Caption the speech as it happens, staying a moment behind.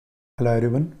Hello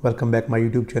everyone, welcome back my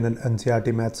YouTube channel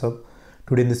Ncert Maths Hub.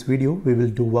 Today in this video we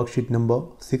will do worksheet number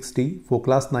 60 for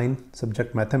class 9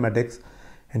 subject mathematics,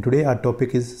 and today our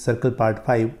topic is circle part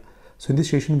 5. So in this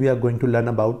session we are going to learn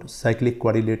about cyclic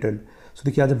quadrilateral. So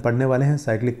देखिए आज हम पढ़ने वाले हैं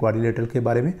cyclic quadrilateral के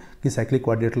बारे में कि साइक्लिक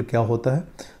क्वाड्रिलेटरल क्या होता है.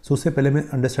 सो उससे पहले में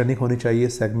अंडरस्टैंडिंग होनी चाहिए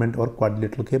सेगमेंट और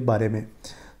क्वाड्रिलेटरल के बारे में.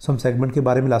 सो हम सेगमेंट के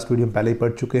बारे में लास्ट वीडियो में पहले ही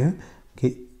पढ़ चुके हैं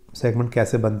कि सेगमेंट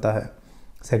कैसे बनता है,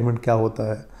 सेगमेंट क्या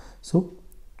होता है. सो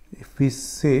if we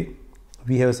say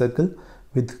we have a circle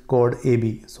with chord AB,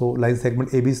 so line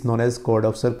segment AB is known as chord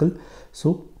of circle.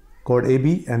 So chord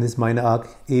AB and this minor arc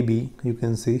AB, you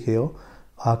can see here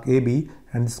arc AB,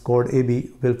 and this chord AB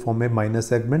will form a minor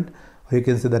segment, or you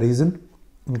can say the region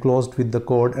enclosed with the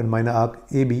chord and minor arc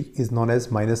AB is known as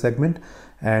minor segment,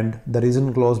 and the region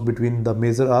enclosed between the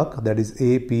major arc, that is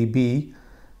APB,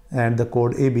 and the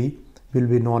chord AB will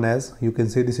be known as, you can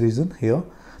say this region here,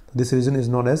 this region is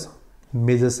known as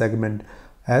major segment,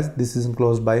 as this is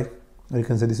enclosed by, or you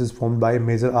can say this is formed by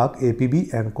major arc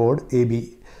APB and chord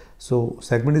AB. So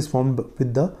segment is formed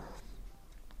with the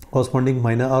corresponding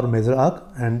minor or major arc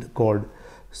and chord.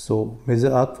 So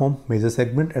major arc form major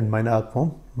segment and minor arc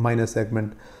form minor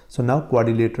segment. So now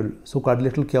quadrilateral. So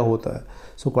quadrilateral क्या होता है?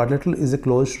 So quadrilateral is a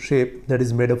closed shape that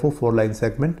is made up of 4 line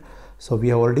segment. So we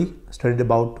have already studied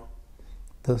about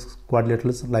the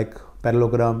quadrilaterals like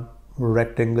parallelogram,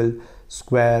 rectangle,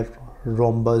 square,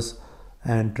 rhombus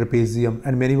and trapezium,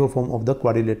 and many more form of the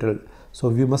quadrilateral. So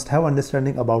we must have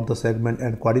understanding about the segment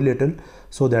and quadrilateral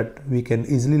so that we can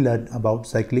easily learn about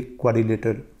cyclic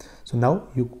quadrilateral. So now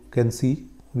you can see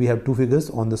we have 2 figures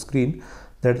on the screen.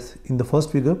 That's in the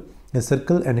first figure a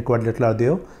circle and a quadrilateral are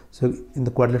there. So in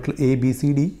the quadrilateral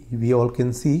ABCD we all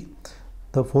can see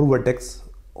the 4 vertex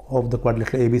of the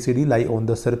quadrilateral ABCD lie on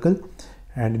the circle,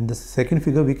 and in the second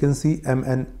figure we can see M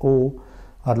and O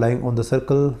are lying on the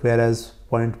circle, whereas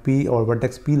point P or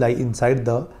vertex P lie inside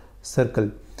the circle.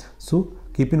 So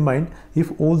keep in mind,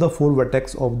 if all the 4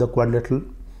 vertex of the quadrilateral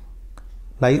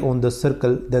lie on the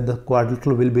circle, then the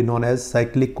quadrilateral will be known as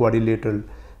cyclic quadrilateral.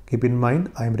 Keep in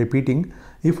mind, I am repeating,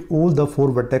 if all the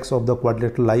 4 vertex of the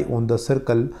quadrilateral lie on the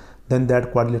circle, then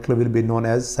that quadrilateral will be known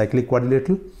as cyclic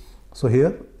quadrilateral. So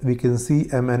here we can see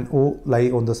M and O lie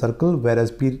on the circle,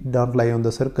 whereas P don't lie on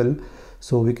the circle.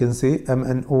 So we can say M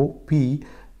and O P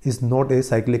is not a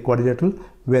cyclic quadrilateral,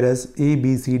 whereas A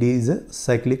B C D is a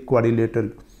cyclic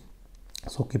quadrilateral.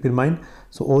 So keep in mind,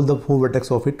 so all the 4 vertex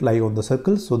of it lie on the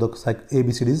circle, so the A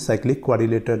B C D is cyclic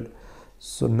quadrilateral.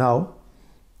 So now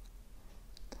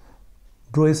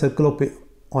draw a circle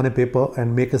on a paper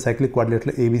and make a cyclic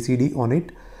quadrilateral ABCD on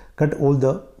it. Cut all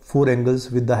the 4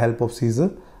 angles with the help of scissor.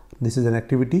 This is an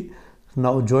activity.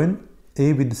 Now join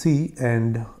A with C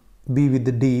and B with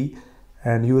the D,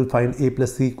 and you will find A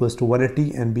plus C equals to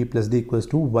 180 and B plus D equals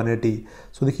to 180.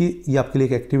 So देखिए ये आपके लिए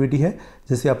एक activity है.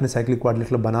 जैसे आपने cyclic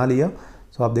quadrilateral बना लिया,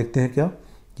 तो आप देखते हैं क्या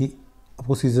कि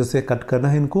आपको सीजर से कट करना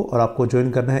है इनको, और आपको ज्वाइन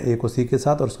करना है A को C के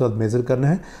साथ, और उसके बाद मेजर करना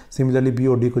है. सिमिलरली B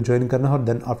और D को ज्वाइन करना है, और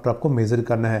देन आफ्टर आपको मेजर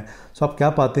करना है. सो आप क्या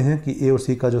पाते हैं कि A और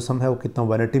C का जो सम है वो कितना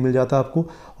 180 मिल जाता है आपको,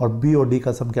 और B और D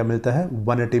का सम क्या मिलता है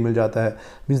 180 मिल जाता है.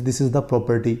 Means this is the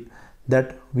property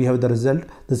that we have the result,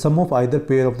 the sum of either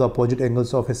pair of the opposite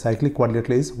angles of a cyclic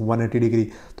quadrilateral is 180 degree.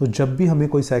 तो जब भी हमें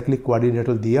कोई cyclic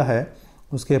quadrilateral दिया है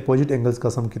उसके opposite angles का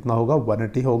सम कितना होगा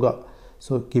 180 होगा.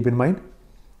 So keep in mind,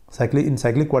 in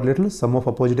cyclic quadrilateral sum of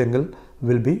opposite angle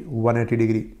will be 180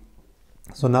 degree.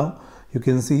 So now you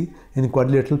can see in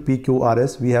quadrilateral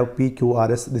PQRS we have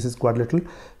PQRS, this is quadrilateral.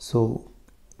 So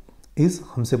is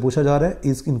हमसे पूछा जा रहा है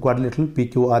is in quadrilateral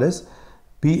PQRS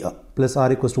P plus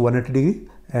R equals to 180 degree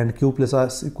and Q plus R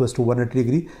equals to 180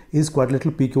 degree is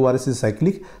quadrilateral PQRS is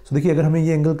cyclic. So देखिए अगर हमें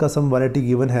ये angle का सम 180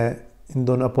 गिवन है, इन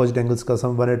दोनों अपोजिट एंगल्स का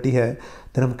सम 180 है,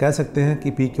 then हम कह सकते हैं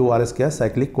कि PQRS क्या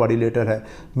साइक्लिक क्वाड्रिलेटर है.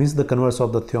 Means the converse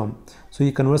of the theorem. सो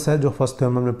ये कन्वर्स है जो फर्स्ट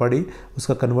थ्योरम हमने पढ़ी,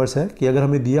 उसका कन्वर्स है कि अगर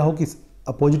हमें दिया हो कि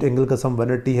अपोजिट एंगल का सम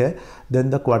 180 है, then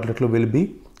the quadrilateral will be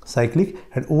cyclic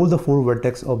and all the 4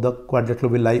 vertex of the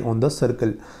quadrilateral will lie on the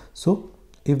circle. So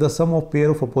if the sum of pair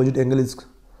of opposite angle is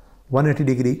 180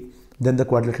 degree, then the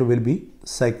quadrilateral will be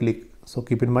cyclic. So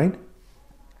keep in mind.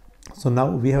 So now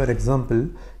we have an example.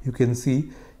 You can see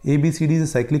ABCD is a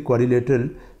cyclic quadrilateral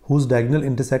whose diagonal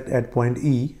intersect at point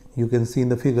E. You can see in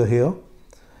the figure here,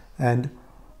 and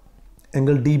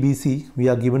angle DBC, we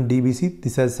are given DBC,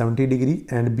 this has 70 degree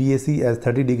and BAC as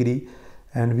 30 degree,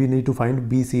 and we need to find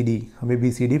BCD. हमें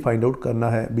BCD find out करना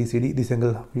है. BCD, this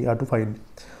angle we are to find.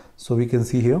 So we can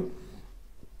see here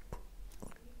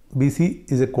BC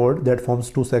is a chord that forms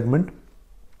 2 segment,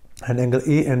 and angle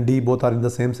A and D both are in the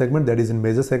same segment, that is in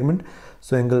major segment.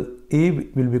 So angle A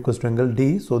will be equals to angle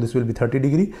D, so this will be 30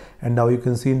 degree. And now you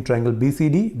can see in triangle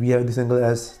BCD we have this angle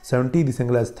as 70, this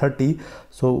angle as 30.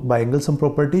 So by angle sum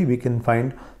property we can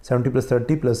find 70 plus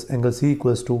 30 plus angle C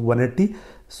equals to 180.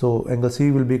 So angle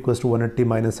C will be equals to 180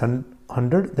 minus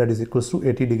 100, that is equals to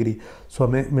 80 degree. So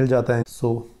हमें मिल जाता है.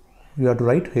 So you have to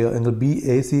write here angle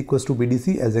BAC equals to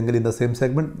BDC as angle in the same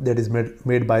segment, that is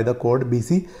made by the chord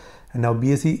BC. And now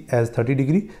BAC as 30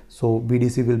 degree, so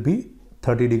BDC will be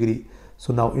 30 degree.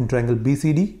 So now in triangle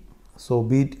BCD, so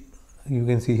you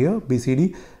can see here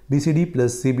BCD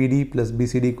plus CBD plus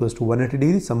BCD equals to 180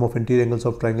 degree. Sum of interior angles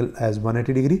of triangle as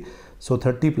 180 degree. So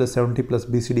 30 plus 70 plus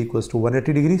BCD equals to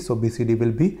 180 degree. So BCD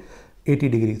will be 80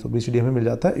 degree. So BCD हमें मिल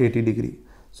जाता है 80 degree.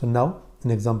 So now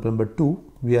in example number 2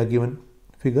 we are given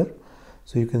figure.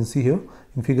 So you can see here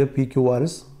in figure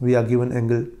PQRS we are given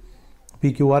angle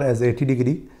PQR as 80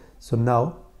 degree. So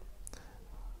now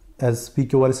as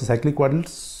PQR is a cyclic quadrilateral,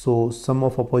 so sum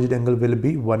of opposite angle will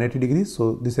be 180 degrees.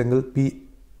 So this angle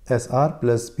PSR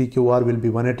plus PQR will be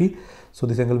 180. So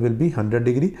this angle will be 100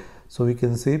 degree. So we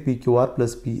can say PQR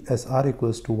plus PSR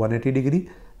equals to 180 degree,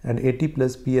 and 80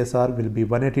 plus PSR will be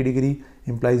 180 degree.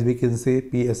 Implies we can say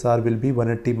PSR will be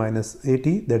 180 minus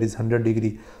 80, that is 100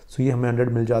 degree. So ये हमें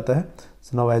 100 मिल जाता है.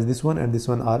 So now as this one and this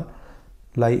one are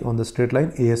lie on the straight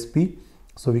line ASP.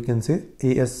 So we can say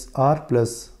ASR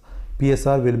plus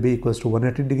PSR will be equals to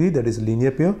 180 degree, that is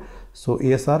linear pair. So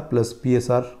ASR plus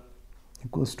PSR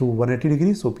equals to 180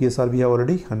 degree. So PSR we have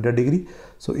already 100 degree.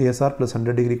 So ASR plus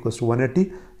 100 degree equals to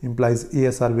 180, implies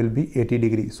ASR will be 80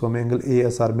 degree. So हमें angle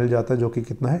ASR मिल जाता है जो कि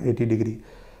कितना है 80 degree.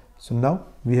 So now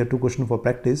we have 2 questions for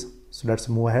practice. So let's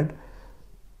move ahead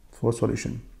for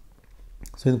solution.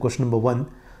 So in question number 1,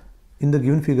 in the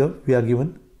given figure we are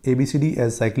given ABCD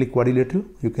as cyclic quadrilateral,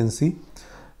 you can see,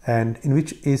 and in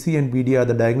which AC and BD are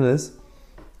the diagonals.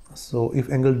 So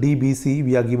if angle DBC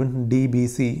we are given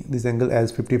DBC, this angle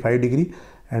as 55 degree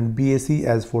and BAC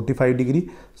as 45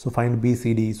 degree. So find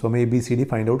BCD. So हमें ABCD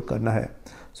find out करना है.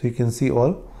 So you can see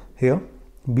all here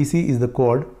BC is the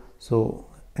chord. So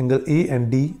angle A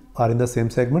and D are in the same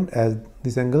segment as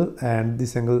this angle and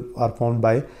this angle are formed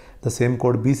by the same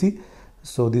chord BC.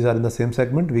 So these are in the same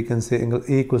segment. We can say angle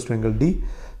A equals to angle D.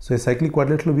 So a cyclic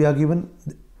quadrilateral we are given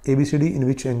ABCD in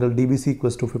which angle DBC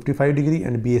equals to 55 degree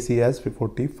and BAC as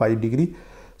 45 degree.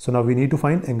 So now we need to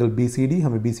find angle BCD.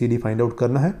 हमें BCD find out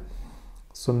करना है.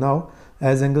 So now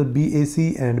as angle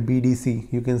BAC and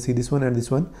BDC, you can see this one and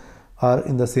this one are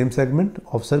in the same segment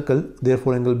of circle.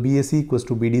 Therefore angle BAC equals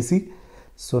to BDC.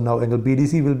 So now angle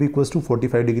BDC will be equals to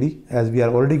 45 degree, as we are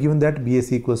already given that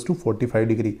BAC equals to 45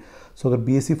 degree. So अगर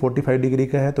BAC 45 degree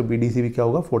का है तो BDC भी क्या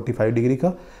होगा 45 degree का,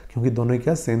 क्योंकि दोनों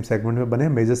क्या सेम सेगमेंट में बने,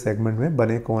 मेजर सेगमेंट में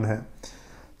बने कौन है.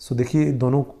 सो देखिए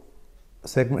दोनों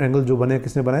सेगमेंट एंगल जो बने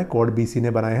किसने बनाए, कॉर्ड BC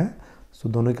ने बनाए हैं. सो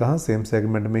दोनों कहाँ सेम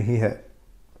सेगमेंट में ही है.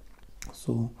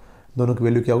 सो दोनों की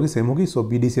वैल्यू क्या होगी, सेम होगी. सो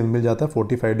BDC में मिल जाता है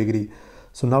 45 degree.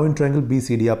 So now in triangle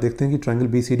BCD आप देखते हैं कि ट्रायंगल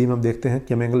BCD में हम देखते हैं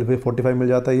कि हमें एंगल पे 45 मिल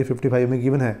जाता है, ये 55 में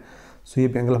गिवन है. सो ये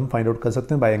एंगल हम फाइंड आउट कर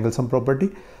सकते हैं bye angle sum property.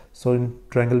 So in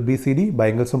triangle BCD bye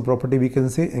angle sum property we can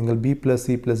say angle B plus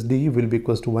C plus D will be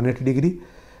equals to 180 degree.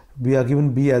 We are given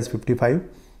B as 55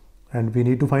 and we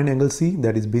need to find angle C,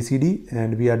 that is BCD,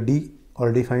 and we are D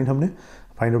already हमने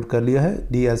find out कर लिया है,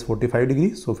 D as 45 degree.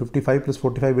 So 55 plus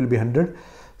 45 will be 100.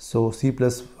 So C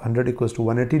plus 100 equals to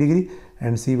 180 degree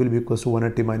and C will be equals to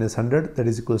 180 minus 100, that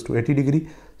is equals to 80 degree.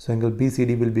 So angle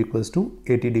BCD will be equals to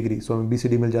 80 degree. So हमें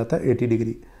BCD मिल जाता है 80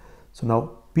 degree. So now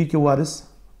PQRS,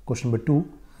 question number 2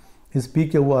 is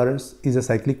PQRS is a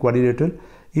cyclic quadrilateral.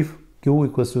 If Q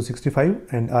equals to 65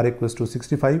 and R equals to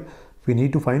 65, we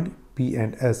need to find P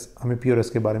and S. हमें P और S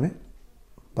के बारे में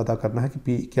पता करना है कि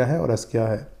P क्या है और S क्या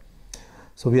है.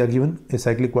 So we are given a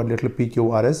cyclic quadrilateral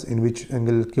PQRS in which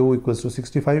angle Q equals to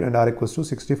 65 and R equals to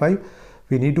 65.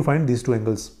 We need to find these two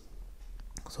angles.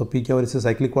 So PQRS is a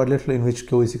cyclic quadrilateral in which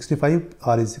Q is 65,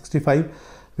 R is 65.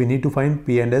 We need to find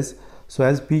P and S. So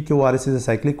as PQRS is a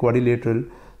cyclic quadrilateral,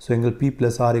 so angle P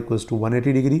plus R equals to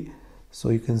 180 degree. So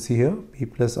you can see here P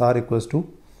plus R equals to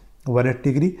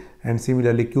 180 degree, and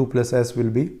similarly Q plus S will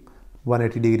be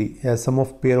 180 degree. As sum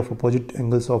of pair of opposite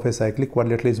angles of a cyclic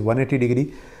quadrilateral is 180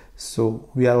 degree. So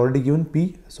we are already given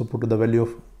P, so put the value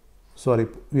of,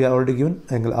 we are already given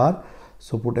angle R,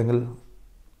 so put angle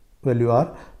value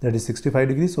R, that is 65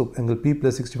 degrees. So angle P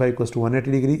plus 65 equals to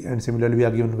 180 degree, and similarly we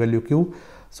are given value Q,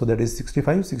 so that is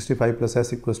 65 plus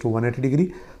S equals to 180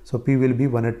 degree. So P will be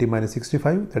 180 minus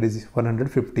 65, that is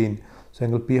 115. So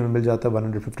angle P हमें मिल जाता है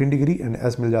 115 degree and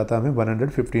S मिल जाता है हमें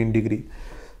 115 degree.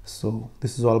 So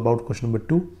this is all about question number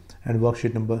 2. and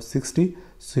worksheet number 60.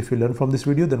 So if you learn from this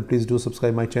video, then please do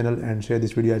subscribe my channel and share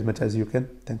this video as much as you can.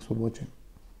 Thanks for watching.